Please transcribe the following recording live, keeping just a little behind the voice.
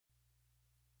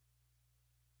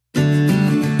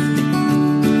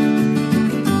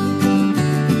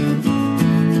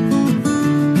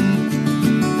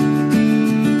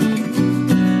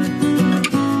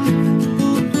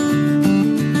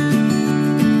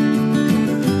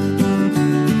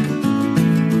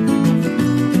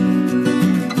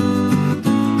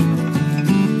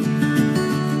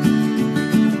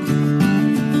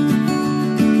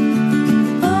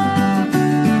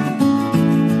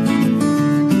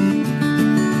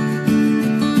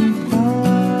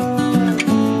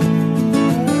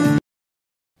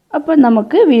അപ്പോൾ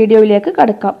നമുക്ക് വീഡിയോയിലേക്ക്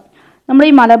കടക്കാം. നമ്മുടെ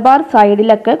ഈ മലബാർ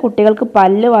സൈഡിലൊക്കെ കുട്ടികൾക്ക്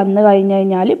പല്ല് വന്നു കഴിഞ്ഞു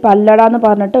കഴിഞ്ഞാൽ പല്ലട എന്ന്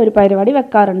പറഞ്ഞിട്ട് ഒരു പരിപാടി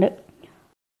വെക്കാറുണ്ട്.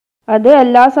 അത്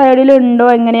എല്ലാ സൈഡിലും ഉണ്ടോ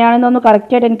എങ്ങനെയാണെന്നൊന്നും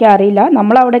കറക്റ്റായിട്ട് എനിക്ക് അറിയില്ല.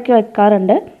 നമ്മളവിടെയൊക്കെ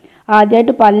വെക്കാറുണ്ട്.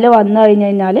 ആദ്യമായിട്ട് പല്ല് വന്നു കഴിഞ്ഞു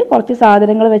കഴിഞ്ഞാൽ കുറച്ച്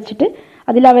സാധനങ്ങൾ വെച്ചിട്ട്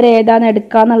അതിലവർ ഏതാണ്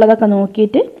എടുക്കുക എന്നുള്ളതൊക്കെ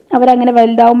നോക്കിയിട്ട് അവരങ്ങനെ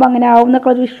വലുതാവുമ്പോൾ അങ്ങനെ ആവും എന്നൊക്കെ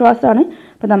ഒരു വിശ്വാസമാണ്.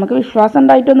 അപ്പോൾ നമുക്ക് വിശ്വാസം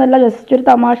ഉണ്ടായിട്ടൊന്നുമല്ല, ജസ്റ്റ് ഒരു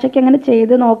തമാശയ്ക്ക് അങ്ങനെ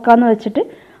ചെയ്ത് നോക്കാമെന്ന് വെച്ചിട്ട്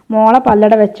മോളെ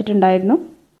പല്ലട വെച്ചിട്ടുണ്ടായിരുന്നു.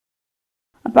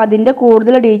 അപ്പോൾ അതിൻ്റെ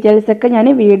കൂടുതൽ ഡീറ്റെയിൽസൊക്കെ ഞാൻ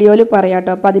വീഡിയോയിൽ പറയാം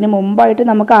കേട്ടോ. അപ്പോൾ അതിന് മുമ്പായിട്ട്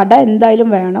നമുക്ക് അട എന്തായാലും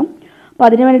വേണം. അപ്പോൾ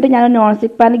അതിന് വേണ്ടിയിട്ട് ഞാൻ നോൺ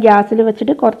സ്റ്റിക്ക് പാൻ ഗ്യാസിൽ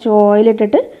വെച്ചിട്ട് കുറച്ച്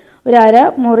ഓയിലിട്ടിട്ട് ഒരു അര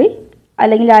മുറി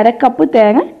അല്ലെങ്കിൽ അര കപ്പ്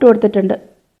തേങ്ങ ഇട്ട് കൊടുത്തിട്ടുണ്ട്.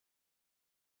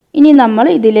 ഇനി നമ്മൾ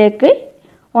ഇതിലേക്ക്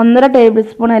 1.5 ടേബിൾ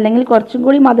സ്പൂൺ അല്ലെങ്കിൽ കുറച്ചും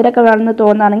കൂടി മധുരമൊക്കെ വേണമെന്ന്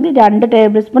തോന്നുകയാണെങ്കിൽ 2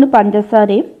 ടേബിൾ സ്പൂൺ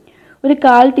പഞ്ചസാരയും ഒരു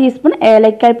 1/4 ടീസ്പൂൺ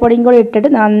ഏലക്കായ്പ്പൊടിയും കൂടി ഇട്ടിട്ട്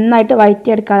നന്നായിട്ട്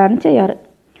വഴറ്റിയെടുക്കാനാണ് ചെയ്യാറ്.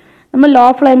 നമ്മൾ ലോ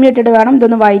ഫ്ലെയിമിൽ ഇട്ടിട്ട് വേണം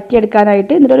ഇതൊന്ന്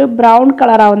വഴറ്റിയെടുക്കാനായിട്ട്. എന്നിട്ടൊരു ബ്രൗൺ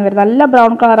കളർ ആവുന്ന വരും. നല്ല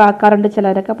ബ്രൗൺ കളർ ആക്കാറുണ്ട്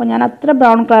ചിലരൊക്കെ. അപ്പോൾ ഞാൻ അത്ര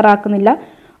ബ്രൗൺ കളർ ആക്കുന്നില്ല.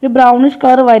 ഒരു ബ്രൗണിഷ്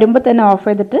കളർ വരുമ്പോൾ തന്നെ ഓഫ്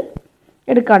ചെയ്തിട്ട്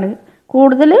എടുക്കുകയാണ്.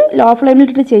 കൂടുതൽ ലോ ഫ്ലെയിമിൽ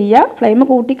ഇട്ടിട്ട് ചെയ്യുക. ഫ്ലെയിം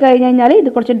കൂട്ടിക്കഴിഞ്ഞ് കഴിഞ്ഞാൽ ഇത്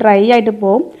കുറച്ച് ഡ്രൈ ആയിട്ട്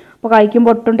പോകും. അപ്പോൾ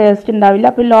കഴിക്കുമ്പോൾ ഒട്ടും ടേസ്റ്റ് ഉണ്ടാവില്ല.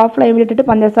 അപ്പോൾ ലോ ഫ്ലെയിമിൽ ഇട്ടിട്ട്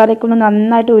പഞ്ചസാരയൊക്കെ ഒന്ന്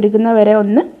നന്നായിട്ട് ഉരുകുന്ന വരെ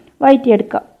ഒന്ന്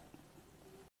വഴറ്റിയെടുക്കുക.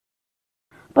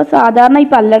 അപ്പോൾ സാധാരണ ഈ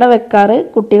പല്ലട വെക്കാറ്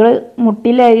കുട്ടികൾ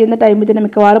മുട്ടിലരിയുന്ന ടൈമിൽ തന്നെ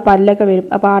മിക്കവാറും പല്ലൊക്കെ വരും.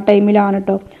 അപ്പോൾ ആ ടൈമിലാണ്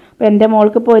കേട്ടോ. അപ്പോൾ എൻ്റെ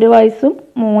മോൾക്ക് ഇപ്പോൾ 1 വയസ്സും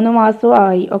 3 മാസവും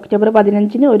ആയി. ഒക്ടോബർ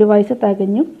 15-ന് 1 വയസ്സ്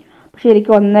തികഞ്ഞു.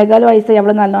 ശരിക്കും 1.25 വയസ്സായി.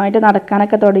 അവൾ നന്നായിട്ട്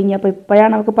നടക്കാനൊക്കെ തുടങ്ങി. അപ്പോൾ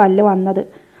ഇപ്പോഴാണ് അവൾക്ക് പല്ല് വന്നത്.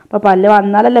 അപ്പോൾ പല്ല്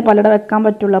വന്നാലല്ലേ പല്ലട വെക്കാൻ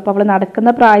പറ്റുള്ളൂ. അപ്പോൾ അവൾ നടക്കുന്ന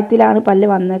പ്രായത്തിലാണ് പല്ല്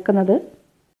വന്നേക്കുന്നത്.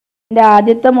 എൻ്റെ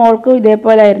ആദ്യത്തെ മോൾക്കും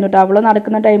ഇതേപോലെ ആയിരുന്നു കേട്ടോ. അവൾ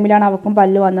നടക്കുന്ന ടൈമിലാണ് അവൾക്കും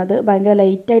പല്ല് വന്നത്. ഭയങ്കര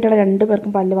ലേറ്റായിട്ടാണ് 2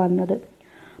 പേർക്കും പല്ല് വന്നത്.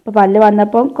 അപ്പോൾ പല്ല്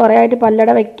വന്നപ്പം കുറേ ആയിട്ട് പല്ലട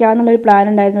വെക്കാമെന്നുള്ളൊരു പ്ലാൻ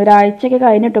ഉണ്ടായിരുന്നു. ഒരാഴ്ചയൊക്കെ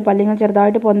കഴിഞ്ഞിട്ടു പല്ലിങ്ങനെ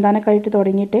ചെറുതായിട്ട് പൊന്താനൊക്കെ ആയിട്ട്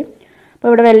തുടങ്ങിയിട്ട്. അപ്പോൾ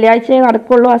ഇവിടെ വെള്ളിയാഴ്ചയെ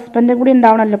നടക്കുള്ളൂ. ഹസ്ബൻഡും കൂടി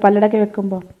ഉണ്ടാവണമല്ലോ പല്ലടയൊക്കെ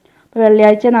വെക്കുമ്പോൾ. അപ്പോൾ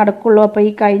വെള്ളിയാഴ്ച നടക്കുള്ളൂ. അപ്പോൾ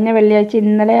ഈ കഴിഞ്ഞ വെള്ളിയാഴ്ച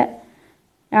ഇന്നലെ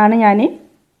ആണ് ഞാൻ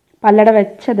പല്ലട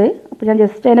വെച്ചത്. അപ്പോൾ ഞാൻ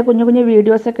ജസ്റ്റ് അതിൻ്റെ കുഞ്ഞു കുഞ്ഞു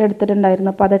വീഡിയോസൊക്കെ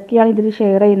എടുത്തിട്ടുണ്ടായിരുന്നു. അപ്പോൾ അതൊക്കെയാണ് ഇതിൽ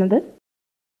ഷെയർ ചെയ്യുന്നത്.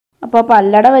 അപ്പോൾ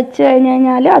പല്ലട വെച്ച് കഴിഞ്ഞ്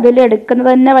കഴിഞ്ഞാൽ അതിൽ എടുക്കുന്നത്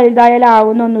തന്നെ വലുതായാലും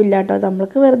ആവുന്നൊന്നുമില്ല കേട്ടോ.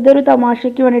 നമ്മൾക്ക് വെറുതെ ഒരു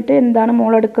തമാശയ്ക്ക് വേണ്ടിയിട്ട് എന്താണ്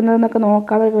മോൾ എടുക്കുന്നതെന്നൊക്കെ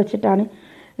നോക്കാതെ വെച്ചിട്ടാണ്.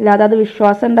 അല്ലാതെ അത്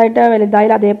വിശ്വാസം ഉണ്ടായിട്ട്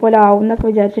വലുതായാലും അതേപോലെ ആവും എന്നൊക്കെ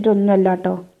വിചാരിച്ചിട്ടൊന്നുമല്ല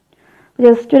കേട്ടോ.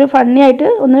 ജസ്റ്റ് ഒരു ഫണ്ണി ആയിട്ട്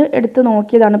ഒന്ന് എടുത്ത്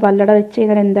നോക്കിയതാണ് പല്ലട വെച്ച്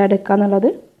കഴിഞ്ഞാൽ എന്താ എടുക്കുക എന്നുള്ളത്.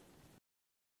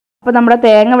 അപ്പോൾ നമ്മുടെ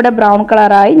തേങ്ങ ഇവിടെ ബ്രൗൺ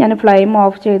കളറായി. ഞാൻ ഫ്ലെയിം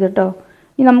ഓഫ് ചെയ്തിട്ടോ.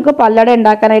 ഇനി നമുക്ക് പല്ലട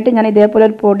ഉണ്ടാക്കാനായിട്ട് ഞാൻ ഇതേപോലെ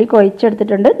ഒരു പൊടി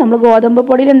കുഴച്ചെടുത്തിട്ടുണ്ട്. നമ്മൾ ഗോതമ്പ്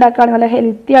പൊടിയിൽ ഉണ്ടാക്കുകയാണെങ്കിൽ നല്ല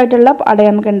ഹെൽത്തി ആയിട്ടുള്ള അട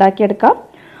നമുക്ക് ഉണ്ടാക്കിയെടുക്കാം.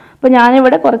 അപ്പോൾ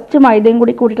ഞാനിവിടെ കുറച്ച് മൈദയും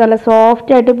കൂടി കൂട്ടിയിട്ട് നല്ല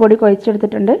സോഫ്റ്റ് ആയിട്ട് പൊടി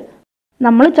കുഴച്ചെടുത്തിട്ടുണ്ട്.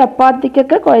 നമ്മൾ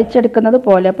ചപ്പാത്തിക്കൊക്കെ കുഴച്ചെടുക്കുന്നത്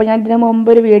പോലെ. അപ്പോൾ ഞാൻ ഇതിന് മുമ്പ്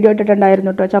ഒരു വീഡിയോ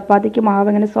ഇട്ടിട്ടുണ്ടായിരുന്നു കേട്ടോ, ചപ്പാത്തിക്ക് മാവ്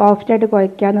എങ്ങനെ സോഫ്റ്റായിട്ട്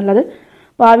കുഴക്കുക എന്നുള്ളത്.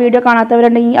 അപ്പോൾ ആ വീഡിയോ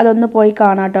കാണാത്തവരുണ്ടെങ്കിൽ അതൊന്ന് പോയി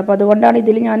കാണാം കേട്ടോ. അപ്പോൾ അതുകൊണ്ടാണ്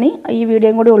ഇതിൽ ഞാൻ ഈ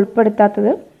വീഡിയോയും കൂടി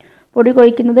ഉൾപ്പെടുത്താത്തത്. പൊടി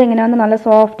കുഴക്കുന്നത് എങ്ങനെയാണെന്ന് നല്ല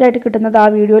സോഫ്റ്റായിട്ട് കിട്ടുന്നത് ആ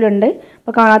വീഡിയോയിലുണ്ട്.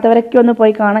 അപ്പോൾ കാണാത്തവരൊക്കെ ഒന്ന്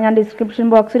പോയി കാണാം. ഞാൻ ഡിസ്ക്രിപ്ഷൻ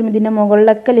ബോക്സിലും ഇതിൻ്റെ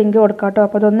മുകളിലൊക്കെ ലിങ്ക് കൊടുക്കാം കേട്ടോ.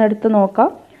 അപ്പോൾ അതൊന്ന് എടുത്ത്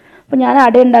നോക്കാം. അപ്പോൾ ഞാൻ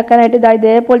അട ഉണ്ടാക്കാനായിട്ട്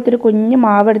ഇതേപോലത്തെ ഒരു കുഞ്ഞ്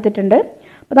മാവ് എടുത്തിട്ടുണ്ട്.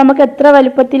 അപ്പോൾ നമുക്ക് എത്ര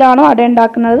വലുപ്പത്തിലാണോ അട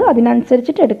ഉണ്ടാക്കുന്നത്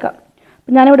അതിനനുസരിച്ചിട്ട് എടുക്കാം.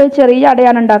 അപ്പോൾ ഞാനിവിടെ ഒരു ചെറിയ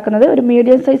അടയാണ് ഉണ്ടാക്കുന്നത്. ഒരു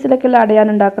മീഡിയം സൈസിലൊക്കെയുള്ള അടയാണ്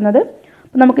ഉണ്ടാക്കുന്നത്.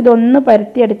 അപ്പോൾ നമുക്കിതൊന്ന്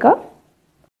പരത്തിയെടുക്കാം.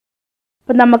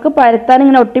 അപ്പോൾ നമുക്ക് പരത്താൻ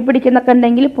ഇങ്ങനെ ഒട്ടിപ്പിടിക്കുന്നൊക്കെ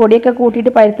ഉണ്ടെങ്കിൽ പൊടിയൊക്കെ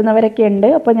കൂട്ടിയിട്ട് പരത്തുന്നവരൊക്കെ ഉണ്ട്.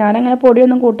 അപ്പോൾ ഞാനങ്ങനെ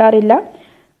പൊടിയൊന്നും കൂട്ടാറില്ല.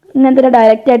 ഇങ്ങനത്തെ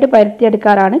ഡയറക്റ്റായിട്ട്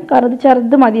പരത്തിയെടുക്കാറാണ്. കാരണം ഇത്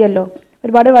ചെറുത് മതിയല്ലോ,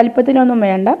 ഒരുപാട് വലിപ്പത്തിനൊന്നും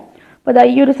വേണ്ട. അപ്പോൾ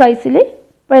ഈ ഒരു സൈസിൽ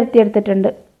പരത്തിയെടുത്തിട്ടുണ്ട്.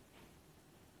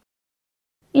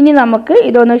 ഇനി നമുക്ക്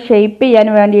ഇതൊന്ന് ഷേപ്പ് ചെയ്യാൻ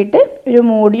വേണ്ടിയിട്ട് ഒരു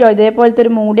മൂടിയോ ഇതേപോലത്തെ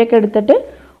ഒരു മൂടിയൊക്കെ എടുത്തിട്ട്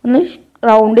ഒന്ന്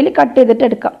റൗണ്ടിൽ കട്ട് ചെയ്തിട്ട്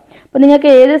എടുക്കാം. അപ്പോൾ നിങ്ങൾക്ക്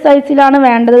ഏത് സൈസിലാണ്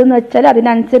വേണ്ടതെന്ന് വെച്ചാൽ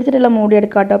അതിനനുസരിച്ചിട്ടുള്ള മൂടി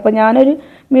എടുക്കാം കേട്ടോ. അപ്പോൾ ഞാനൊരു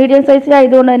മീഡിയം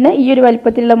സൈസിലായതുകൊണ്ട് തന്നെ ഈ ഒരു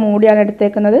വലിപ്പത്തിലുള്ള മൂടിയാണ്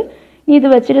എടുത്തേക്കുന്നത്. ഇനി ഇത്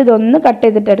വെച്ചിട്ട് ഇതൊന്ന് കട്ട്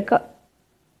ചെയ്തിട്ട് എടുക്കാം.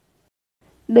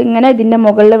 ഇതിങ്ങനെ ഇതിൻ്റെ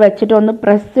മുകളിൽ വെച്ചിട്ട് ഒന്ന്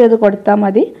പ്രസ് ചെയ്ത് കൊടുത്താൽ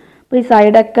മതി. അപ്പോൾ ഈ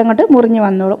സൈഡൊക്കെ അങ്ങോട്ട് മുറിഞ്ഞ്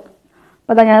വന്നോളും.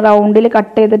 അപ്പോൾ അതാ ഞാൻ റൗണ്ടിൽ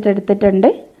കട്ട് ചെയ്തിട്ട്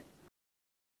എടുത്തിട്ടുണ്ട്.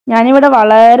 ഞാനിവിടെ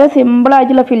വളരെ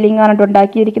സിമ്പിളായിട്ടുള്ള ഫില്ലിംഗാണ് കേട്ടോ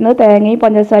ഉണ്ടാക്കിയിരിക്കുന്നത്. തേങ്ങയും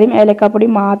പഞ്ചസാരയും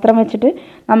ഏലക്കാപ്പൊടിയും മാത്രം വെച്ചിട്ട്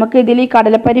നമുക്ക് ഇതിൽ ഈ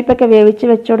കടലപ്പരിപ്പൊക്കെ വേവിച്ച്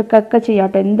വെച്ച് കൊടുക്കുകയൊക്കെ ചെയ്യാം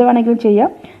കേട്ടോ. എന്ത് വേണമെങ്കിലും ചെയ്യാം.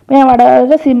 അപ്പോൾ ഞാൻ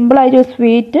വളരെ സിമ്പിളായിട്ട്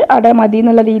സ്വീറ്റ് അട മതി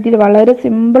എന്നുള്ള രീതിയിൽ വളരെ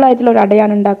സിമ്പിളായിട്ടുള്ള ഒരു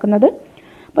അടയാണ് ഉണ്ടാക്കുന്നത്.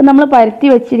 അപ്പോൾ നമ്മൾ പരത്തി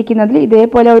വെച്ചിരിക്കുന്നതിൽ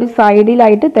ഇതേപോലെ ഒരു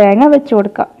സൈഡിലായിട്ട് തേങ്ങ വെച്ച്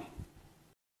കൊടുക്കാം.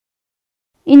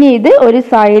 ഇനി ഇത് ഒരു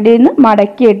സൈഡിൽ നിന്ന്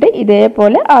മടക്കിയിട്ട്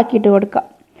ഇതേപോലെ ആക്കിയിട്ട് കൊടുക്കാം.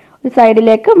 ഒരു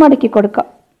സൈഡിലേക്ക് മടക്കി കൊടുക്കാം.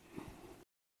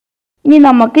 ഇനി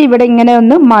നമുക്ക് ഇവിടെ ഇങ്ങനെ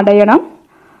ഒന്ന് മടയണം.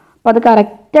 അപ്പോൾ അത്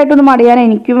കറക്റ്റായിട്ടൊന്ന് മടയാൻ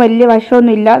എനിക്കും വലിയ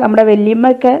വശമൊന്നുമില്ല. നമ്മുടെ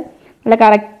വല്യമ്മയൊക്കെ നല്ല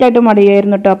കറക്റ്റായിട്ട്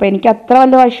മടയുമായിരുന്നു കേട്ടോ. അപ്പോൾ എനിക്ക് അത്ര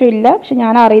വലിയ വശമില്ല. പക്ഷെ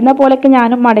ഞാൻ അറിയുന്ന പോലെയൊക്കെ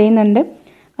ഞാനും മടയുന്നുണ്ട്.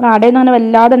 കാരണം അടയൊന്നും അങ്ങനെ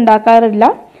വല്ലാതെ ഉണ്ടാക്കാറില്ല.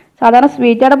 സാധാരണ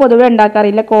സ്വീറ്റ് അട പൊതുവെ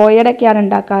ഉണ്ടാക്കാറില്ല, കോയടയൊക്കെയാണ്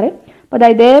ഉണ്ടാക്കാറ്. അപ്പോൾ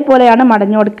അത് ഇതേപോലെയാണ്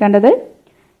മടഞ്ഞു കൊടുക്കേണ്ടത്.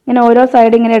 ഇങ്ങനെ ഓരോ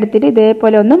സൈഡ് ഇങ്ങനെ എടുത്തിട്ട്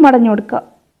ഇതേപോലെ ഒന്ന് മടഞ്ഞു കൊടുക്കുക.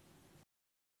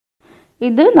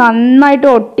 ഇത് നന്നായിട്ട്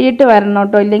ഒട്ടിയിട്ട് വരണം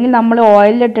കേട്ടോ, ഇല്ലെങ്കിൽ നമ്മൾ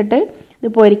ഓയിലിട്ടിട്ട് ഇത്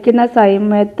പൊരിക്കുന്ന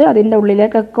സമയത്ത് അതിൻ്റെ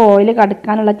ഉള്ളിലേക്കൊക്കെ ഓയിൽ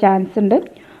കടക്കാനുള്ള ചാൻസ് ഉണ്ട്.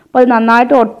 അപ്പോൾ അത്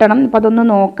നന്നായിട്ട് ഒട്ടണം. അപ്പോൾ അതൊന്ന്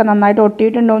നോക്കാം, നന്നായിട്ട്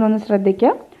ഒട്ടിയിട്ടുണ്ടോ എന്നൊന്ന്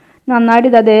ശ്രദ്ധിക്കുക. നന്നായിട്ട്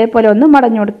ഇത് അതേപോലെ ഒന്ന്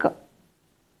മടഞ്ഞു കൊടുക്കുക.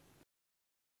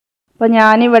 അപ്പോൾ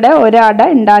ഞാനിവിടെ ഒരട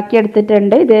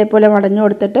ഉണ്ടാക്കിയെടുത്തിട്ടുണ്ട് ഇതേപോലെ മടഞ്ഞു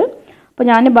കൊടുത്തിട്ട്. അപ്പോൾ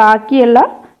ഞാൻ ബാക്കിയുള്ള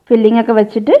ഫില്ലിംഗ് ഒക്കെ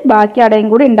വെച്ചിട്ട് ബാക്കി അടയും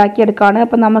കൂടി ഉണ്ടാക്കിയെടുക്കുകയാണ്.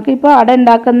 അപ്പോൾ നമുക്കിപ്പോൾ അട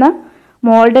ഉണ്ടാക്കുന്ന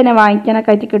മോൾഡ് തന്നെ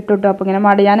വാങ്ങിക്കാനൊക്കെ ആയിട്ട് കിട്ടും കേട്ടോ. അപ്പോൾ ഇങ്ങനെ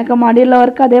മടിയാനൊക്കെ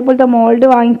മടിയുള്ളവർക്ക് അതേപോലത്തെ മോൾഡ്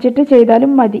വാങ്ങിച്ചിട്ട്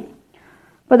ചെയ്താലും മതി.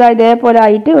 അപ്പോൾ ഇതാ ഇതേപോലെ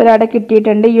ആയിട്ട് ഒരട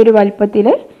കിട്ടിയിട്ടുണ്ട് ഈ ഒരു വലുപ്പത്തിൽ.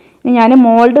 ഇനി ഞാൻ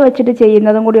മോൾഡ് വെച്ചിട്ട്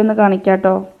ചെയ്യുന്നതും കൂടി ഒന്ന് കാണിക്കാം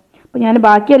കേട്ടോ. അപ്പോൾ ഞാൻ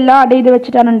ബാക്കി എല്ലാ അട ഇത്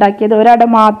വെച്ചിട്ടാണ് ഉണ്ടാക്കിയത്, ഒരട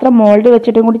മാത്രം മോൾഡ്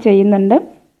വെച്ചിട്ടും കൂടി ചെയ്യുന്നുണ്ട്.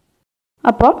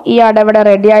 അപ്പോൾ ഈ അട ഇവിടെ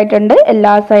റെഡി ആയിട്ടുണ്ട്.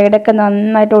 എല്ലാ സൈഡൊക്കെ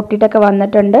നന്നായിട്ട് ഒട്ടിയിട്ടൊക്കെ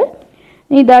വന്നിട്ടുണ്ട്.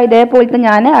 ഇതാ ഇതേപോലത്തെ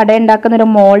ഞാൻ അട ഉണ്ടാക്കുന്ന ഒരു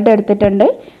മോൾഡ് എടുത്തിട്ടുണ്ട്.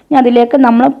 ഇനി അതിലേക്ക്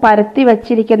നമ്മൾ പരത്തി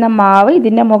വെച്ചിരിക്കുന്ന മാവ്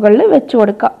ഇതിൻ്റെ മുകളിൽ വെച്ച്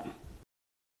കൊടുക്കാം.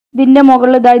 ഇതിൻ്റെ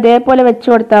മുകളിൽ ഇതാ ഇതേപോലെ വെച്ച്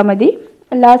കൊടുത്താൽ മതി.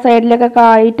 എല്ലാ സൈഡിലേക്കൊക്കെ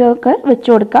ആയിട്ടൊക്കെ വെച്ച്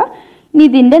കൊടുക്കുക. ഇനി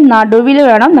ഇതിൻ്റെ നടുവിൽ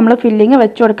വേണം നമ്മൾ ഫില്ലിങ്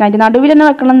വെച്ച് കൊടുക്കാൻ. ഇതിൻ്റെ നടുവിൽ തന്നെ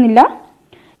വെക്കണമെന്നില്ല,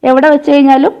 എവിടെ വെച്ച്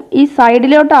കഴിഞ്ഞാലും ഈ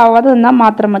സൈഡിലോട്ട് ആവാതെ നിന്നാൽ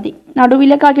മാത്രം മതി.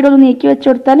 നടുവിലേക്ക് ആക്കിയിട്ട് ഒന്ന് നീക്കി വെച്ച്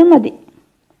കൊടുത്താലും മതി.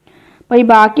 അപ്പോൾ ഈ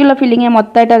ബാക്കിയുള്ള ഫില്ലിങ്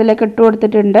മൊത്തമായിട്ട് അതിലേക്ക് ഇട്ട്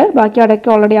കൊടുത്തിട്ടുണ്ട്. ബാക്കി അടയ്ക്ക്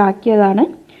ഓൾറെഡി ആക്കിയതാണ്.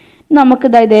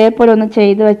 നമുക്കിത് ഇതേപോലെ ഒന്ന്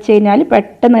ചെയ്ത് വെച്ച് കഴിഞ്ഞാൽ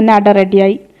പെട്ടെന്ന് തന്നെ അട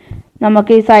റെഡിയായി.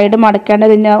 നമുക്ക് ഈ സൈഡ്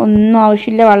മടക്കേണ്ടതിൻ്റെ ഒന്നും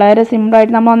ആവശ്യമില്ല, വളരെ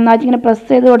സിമ്പിളായിട്ട് നമ്മൾ ഒന്നാഴ്ച ഇങ്ങനെ പ്രസ്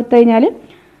ചെയ്ത് കൊടുത്തു കഴിഞ്ഞാൽ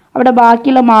അവിടെ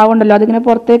ബാക്കിയുള്ള മാവുണ്ടല്ലോ അതിങ്ങനെ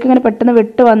പുറത്തേക്ക് ഇങ്ങനെ പെട്ടെന്ന്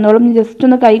വിട്ട് വന്നോളും. ജസ്റ്റ്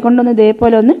ഒന്ന് കൈ കൊണ്ടൊന്ന്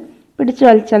ഇതേപോലെ ഒന്ന് പിടിച്ച്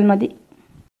വലിച്ചാൽ മതി.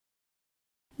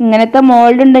 ഇങ്ങനത്തെ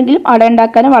മോൾഡ് ഉണ്ടെങ്കിലും അട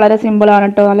ഉണ്ടാക്കാൻ വളരെ സിമ്പിളാണ്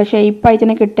കേട്ടോ. നല്ല ഷേപ്പായിട്ട്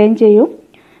തന്നെ കിട്ടുകയും ചെയ്യും.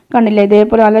 കണ്ടില്ലേ,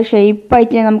 ഇതേപോലെ നല്ല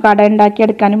ഷേപ്പായിട്ട് നമുക്ക് അട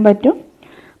ഉണ്ടാക്കിയെടുക്കാനും പറ്റും.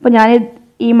 അപ്പോൾ ഞാൻ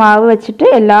ഈ മാവ് വെച്ചിട്ട്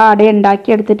എല്ലാ അടയും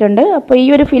ഉണ്ടാക്കിയെടുത്തിട്ടുണ്ട്. അപ്പോൾ ഈ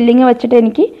ഒരു ഫില്ലിങ് വെച്ചിട്ട്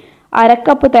എനിക്ക് 1/2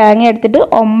 കപ്പ് തേങ്ങ എടുത്തിട്ട്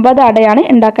 9 അടയാണ്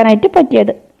ഉണ്ടാക്കാനായിട്ട്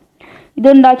പറ്റിയത്. ഇത്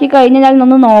ഉണ്ടാക്കി കഴിഞ്ഞ് ഞാൻ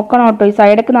ഒന്ന് നോക്കണം കേട്ടോ, ഈ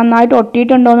സൈഡൊക്കെ നന്നായിട്ട്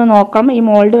ഒട്ടിയിട്ടുണ്ടോ എന്ന് നോക്കണം ഈ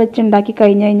മോൾഡ് വെച്ച് ഉണ്ടാക്കി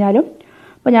കഴിഞ്ഞ് കഴിഞ്ഞാലും.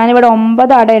 അപ്പോൾ ഞാനിവിടെ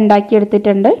 9 അട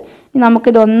ഉണ്ടാക്കിയെടുത്തിട്ടുണ്ട്. ഇനി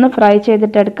നമുക്കിതൊന്ന് ഫ്രൈ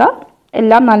ചെയ്തിട്ടെടുക്കാം.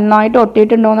 എല്ലാം നന്നായിട്ട്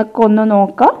ഒട്ടിയിട്ടുണ്ടോ എന്നൊക്കെ ഒന്ന്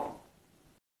നോക്കാം.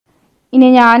 ഇനി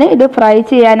ഞാൻ ഇത് ഫ്രൈ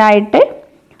ചെയ്യാനായിട്ട്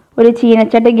ഒരു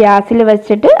ചീനച്ചട്ടി ഗ്യാസിൽ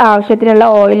വെച്ചിട്ട് ആവശ്യത്തിനുള്ള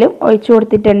ഓയിലും ഒഴിച്ചു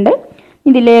കൊടുത്തിട്ടുണ്ട്.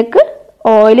 ഇതിലേക്ക്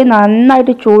ഓയിൽ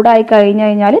നന്നായിട്ട് ചൂടായി കഴിഞ്ഞ്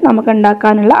കഴിഞ്ഞാൽ നമുക്ക്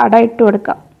ഉണ്ടാക്കാനുള്ള അട ഇട്ട്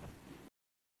കൊടുക്കാം.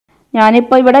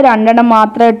 ഞാനിപ്പോൾ ഇവിടെ 2 എണ്ണം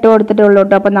മാത്രമേ ഇട്ട് കൊടുത്തിട്ടുള്ളൂ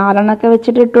കേട്ടോ. അപ്പോൾ 4 എണ്ണമൊക്കെ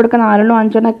വെച്ചിട്ട് ഇട്ട് കൊടുക്കാം, 4 എണ്ണം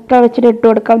 5 എണ്ണമൊക്കെ വെച്ചിട്ട് ഇട്ട്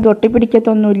കൊടുക്കാം. തൊട്ടി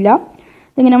പിടിക്കത്തൊന്നുമില്ല.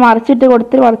 ഇതിങ്ങനെ മറിച്ചിട്ട്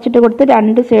കൊടുത്ത്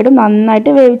 2 സൈഡും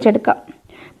നന്നായിട്ട് വേവിച്ചെടുക്കാം.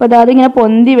 അപ്പോൾ അതിങ്ങനെ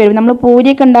പൊന്തി വരും, നമ്മൾ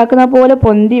പൂരിയൊക്കെ ഉണ്ടാക്കുന്ന പോലെ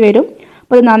പൊന്തി വരും.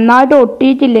 അപ്പോൾ ഇത് നന്നായിട്ട്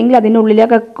ഒട്ടിയിട്ടില്ലെങ്കിൽ അതിൻ്റെ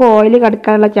ഉള്ളിലേക്കൊക്കെ ഓയിൽ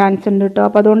കടക്കാനുള്ള ചാൻസ് ഉണ്ട് കേട്ടോ.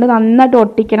 അപ്പോൾ അതുകൊണ്ട് നന്നായിട്ട്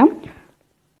ഒട്ടിക്കണം.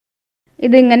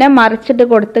 ഇതിങ്ങനെ മറിച്ചിട്ട്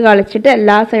കൊടുത്ത് കളിച്ചിട്ട്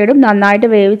എല്ലാ സൈഡും നന്നായിട്ട്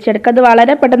വേവിച്ചെടുക്കുക. അത്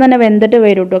വളരെ പെട്ടെന്ന് തന്നെ വെന്തിട്ട്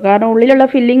വരും കേട്ടോ, കാരണം ഉള്ളിലുള്ള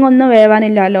ഫില്ലിംഗ് ഒന്നും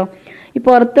വേവാനില്ലല്ലോ. ഈ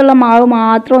പുറത്തുള്ള മാവ്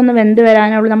മാത്രം ഒന്ന് വെന്ത്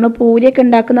വരാനുള്ളൂ. നമ്മൾ പൂരിയൊക്കെ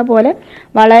ഉണ്ടാക്കുന്ന പോലെ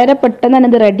വളരെ പെട്ടെന്ന്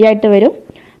തന്നെ ഇത് റെഡി ആയിട്ട് വരും.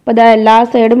 അപ്പോൾ ഇതാ എല്ലാ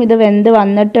സൈഡും ഇത് വെന്ത്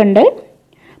വന്നിട്ടുണ്ട്.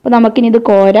 അപ്പോൾ നമുക്കിനി ഇത്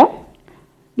കോരാം.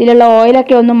 ഇതിലുള്ള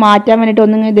ഓയിലൊക്കെ ഒന്ന് മാറ്റാൻ വേണ്ടിയിട്ട്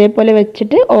ഒന്നും ഇതേപോലെ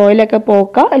വെച്ചിട്ട് ഓയിലൊക്കെ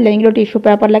പോക്കുക, അല്ലെങ്കിൽ ഒരു ടിഷ്യൂ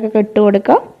പേപ്പറിലൊക്കെ ഇട്ട്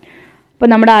കൊടുക്കുക. അപ്പോൾ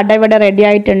നമ്മുടെ അട ഇവിടെ റെഡി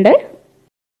ആയിട്ടുണ്ട്.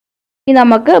 ഇനി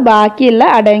നമുക്ക് ബാക്കിയുള്ള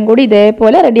അടയും കൂടി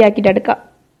ഇതേപോലെ റെഡിയാക്കിയിട്ടെടുക്കാം.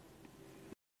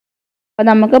 അപ്പോൾ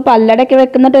നമുക്ക് പല്ലടയൊക്കെ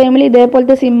വെക്കുന്ന ടൈമിൽ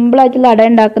ഇതേപോലത്തെ സിമ്പിളായിട്ടുള്ള അട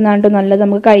ഉണ്ടാക്കുന്നതാണ് കേട്ടോ നല്ലത്.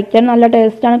 നമുക്ക് കഴിക്കാൻ നല്ല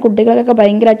ടേസ്റ്റാണ്, കുട്ടികൾക്കൊക്കെ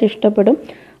ഭയങ്കരമായിട്ട് ഇഷ്ടപ്പെടും.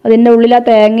 അതിൻ്റെ ഉള്ളിൽ ആ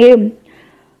തേങ്ങയും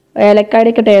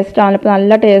ഏലക്കായുടെയൊക്കെ ടേസ്റ്റാണ്, അപ്പോൾ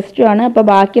നല്ല ടേസ്റ്റുമാണ്. അപ്പോൾ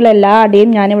ബാക്കിയുള്ള എല്ലാ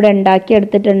അടയും ഞാനിവിടെ ഉണ്ടാക്കി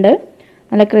എടുത്തിട്ടുണ്ട്.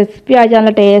 നല്ല ക്രിസ്പി ആയിട്ട്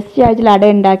നല്ല ടേസ്റ്റി ആയിട്ടുള്ള അട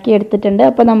ഉണ്ടാക്കി എടുത്തിട്ടുണ്ട്.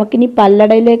 അപ്പോൾ നമുക്കിനി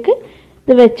പല്ലടയിലേക്ക്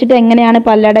ഇത് വെച്ചിട്ട് എങ്ങനെയാണ്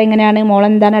പല്ലട എങ്ങനെയാണ്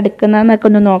മോളെന്താണ് എടുക്കുന്നതെന്നൊക്കെ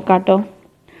ഒന്ന് നോക്കാം കേട്ടോ.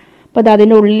 അപ്പോൾ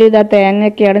അതിൻ്റെ ഉള്ളിൽ ഇതാ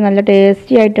തേങ്ങയൊക്കെയാണ്, നല്ല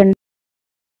ടേസ്റ്റി ആയിട്ടുണ്ട്.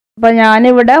 അപ്പോൾ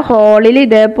ഞാനിവിടെ ഹോളിൽ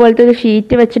ഇതേപോലത്തെ ഒരു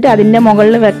ഷീറ്റ് വെച്ചിട്ട് അതിൻ്റെ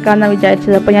മുകളിൽ വെക്കാമെന്നാണ്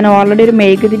വിചാരിച്ചത്. അപ്പോൾ ഞാൻ ഓൾറെഡി ഒരു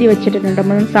മെഴുകുതിരി വെച്ചിട്ടുണ്ട്.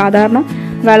 നമ്മൾ സാധാരണ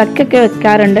വിളക്കൊക്കെ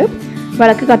വെക്കാറുണ്ട്,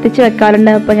 വിളക്ക് കത്തിച്ച്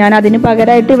വെക്കാറുണ്ട്. അപ്പോൾ ഞാൻ അതിന്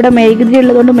പകരമായിട്ട് ഇവിടെ മെഴുകുതിരി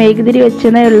ഉള്ളതുകൊണ്ട് മെഴുകുതിരി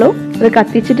വെച്ചതേ ഉള്ളൂ. അത്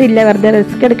കത്തിച്ചിട്ടില്ല, വെറുതെ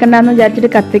റിസ്ക് എടുക്കണ്ടെന്ന് വിചാരിച്ചിട്ട്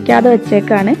കത്തിക്കാതെ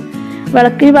വെച്ചേക്കാണ്.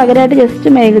 വിളക്കിന് പകരമായിട്ട്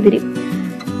ജസ്റ്റ് മെഴുകുതിരി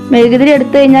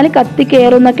എടുത്തു കഴിഞ്ഞാൽ കത്തി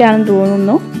കയറും എന്നൊക്കെയാണെന്ന്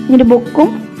തോന്നുന്നു. ഇനി ബുക്കും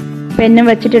പെന്നും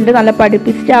വെച്ചിട്ടുണ്ട്, നല്ല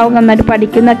പഠിപ്പിച്ചാവും, നന്നായിട്ട്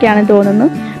പഠിക്കുന്നൊക്കെയാണ് തോന്നുന്നു.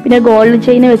 പിന്നെ ഗോൾഡ്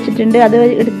ചെയിൻ വെച്ചിട്ടുണ്ട്, അത്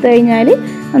എടുത്തു കഴിഞ്ഞാൽ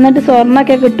നന്നായിട്ട്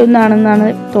സ്വർണ്ണമൊക്കെ കിട്ടുന്നതാണെന്നാണ്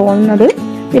തോന്നുന്നത്.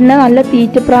 പിന്നെ നല്ല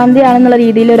തീറ്റപ്രാന്തിയാണെന്നുള്ള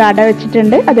രീതിയിൽ ഒരു അട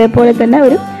വെച്ചിട്ടുണ്ട്. അതേപോലെ തന്നെ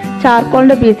ഒരു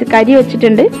ചാർക്കോളിൻ്റെ പീസ് കരി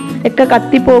വെച്ചിട്ടുണ്ട്, ഒക്കെ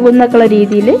കത്തിപ്പോകുന്നൊക്കെയുള്ള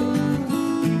രീതിയിൽ.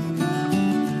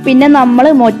 പിന്നെ നമ്മൾ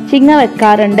മൊച്ചിങ്ങ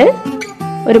വെക്കാറുണ്ട്,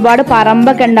 ഒരുപാട്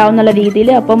പറമ്പൊക്കെ ഉണ്ടാവും എന്നുള്ള രീതിയിൽ.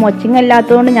 അപ്പോൾ മൊച്ചിങ്ങ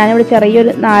ഇല്ലാത്തതുകൊണ്ട് ഞാനിവിടെ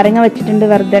ചെറിയൊരു നാരങ്ങ വെച്ചിട്ടുണ്ട്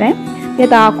വെറുതെ. പിന്നെ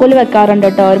താക്കോൽ വെക്കാറുണ്ട്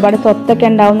കേട്ടോ, ഒരുപാട് സ്വത്തൊക്കെ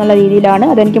ഉണ്ടാവും എന്നുള്ള രീതിയിലാണ്.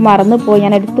 അതെനിക്ക് മറന്നുപോയി,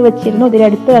 ഞാൻ എടുത്ത് വെച്ചിരുന്നു,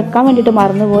 ഇതിലെടുത്ത് വെക്കാൻ വേണ്ടിയിട്ട്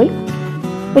മറന്നുപോയി.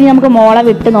 പിന്നെ നമുക്ക് മോളെ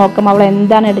വിട്ട് നോക്കാം അവൾ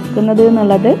എന്താണ് എടുക്കുന്നത്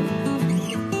എന്നുള്ളത്.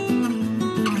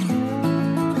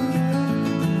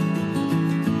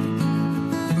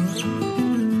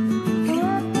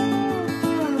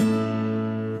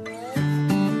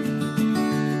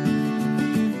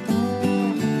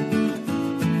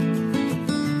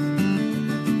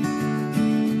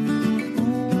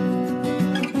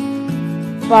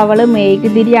 അപ്പോൾ അവൾ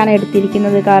മെഴുകുതിരിയാണ്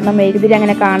എടുത്തിരിക്കുന്നത്. കാരണം മെഴുകുതിരി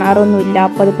അങ്ങനെ കാണാറൊന്നുമില്ല.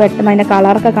 അപ്പോൾ അത് പെട്ടെന്ന് അതിൻ്റെ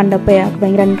കളറൊക്കെ കണ്ടപ്പോൾ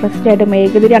ഭയങ്കര ഇൻട്രസ്റ്റ് ആയിട്ട്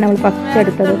മെഴുകുതിരിയാണ് അവൾ ഫസ്റ്റ്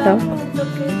എടുത്തത് കേട്ടോ.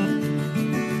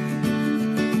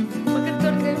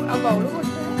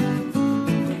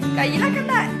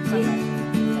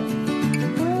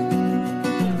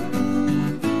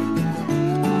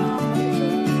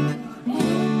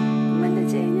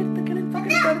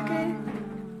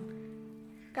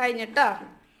 കഴിഞ്ഞിട്ടോ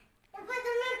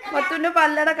മൊത്തന്റെ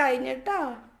പല്ലട കഴിഞ്ഞിട്ടോ.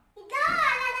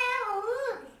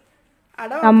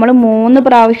 നമ്മൾ 3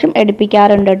 പ്രാവശ്യം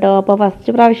എടുപ്പിക്കാറുണ്ട് കേട്ടോ. അപ്പോൾ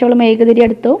ഫസ്റ്റ് പ്രാവശ്യം അവൾ മെഴുകുതിരി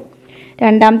എടുത്തു,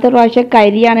 രണ്ടാമത്തെ പ്രാവശ്യം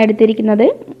കരിയാണ് എടുത്തിരിക്കുന്നത്,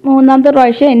 മൂന്നാമത്തെ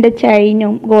പ്രാവശ്യം എൻ്റെ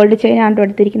ചെയിനും ഗോൾഡ് ചെയിനാണ്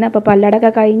എടുത്തിരിക്കുന്നത്. അപ്പോൾ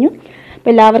പല്ലടൊക്കെ കഴിഞ്ഞു.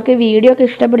 അപ്പോൾ എല്ലാവർക്കും വീഡിയോ ഒക്കെ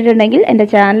ഇഷ്ടപ്പെട്ടിട്ടുണ്ടെങ്കിൽ എൻ്റെ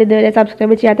ചാനൽ ഇതുവരെ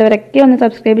സബ്സ്ക്രൈബ് ചെയ്യാത്തവരൊക്കെ ഒന്ന്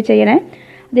സബ്സ്ക്രൈബ് ചെയ്യണേ.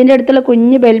 ഇതിൻ്റെ അടുത്തുള്ള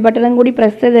കുഞ്ഞ് ബെൽ ബട്ടണും കൂടി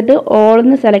പ്രസ് ചെയ്തിട്ട്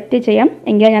ഓളൊന്ന് സെലക്ട് ചെയ്യാം.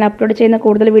 എങ്കിൽ ഞാൻ അപ്ലോഡ് ചെയ്യുന്ന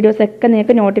കൂടുതൽ വീഡിയോസൊക്കെ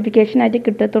നിങ്ങൾക്ക് നോട്ടിഫിക്കേഷനായിട്ട്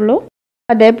കിട്ടത്തുള്ളൂ.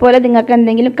 അതേപോലെ നിങ്ങൾക്ക്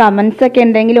എന്തെങ്കിലും കമൻസ് ഒക്കെ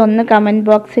ഉണ്ടെങ്കിൽ ഒന്ന് കമൻറ്റ്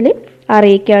ബോക്സിൽ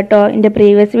അറിയിക്കുക കേട്ടോ. എൻ്റെ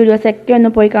പ്രീവിയസ് വീഡിയോസൊക്കെ ഒന്ന്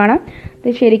പോയി കാണാം. ഇത്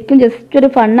ശരിക്കും ജസ്റ്റ് ഒരു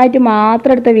ഫണ്ണായിട്ട്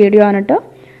മാത്രം എടുത്ത വീഡിയോ ആണ് കേട്ടോ,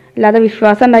 അല്ലാതെ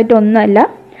വിശ്വാസം ഉണ്ടായിട്ടൊന്നുമല്ല.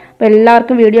 അപ്പോൾ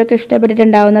എല്ലാവർക്കും വീഡിയോ ഒക്കെ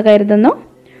ഇഷ്ടപ്പെട്ടിട്ടുണ്ടാവുമെന്ന് കരുതുന്നു.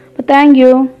 അപ്പോൾ താങ്ക്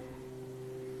യു.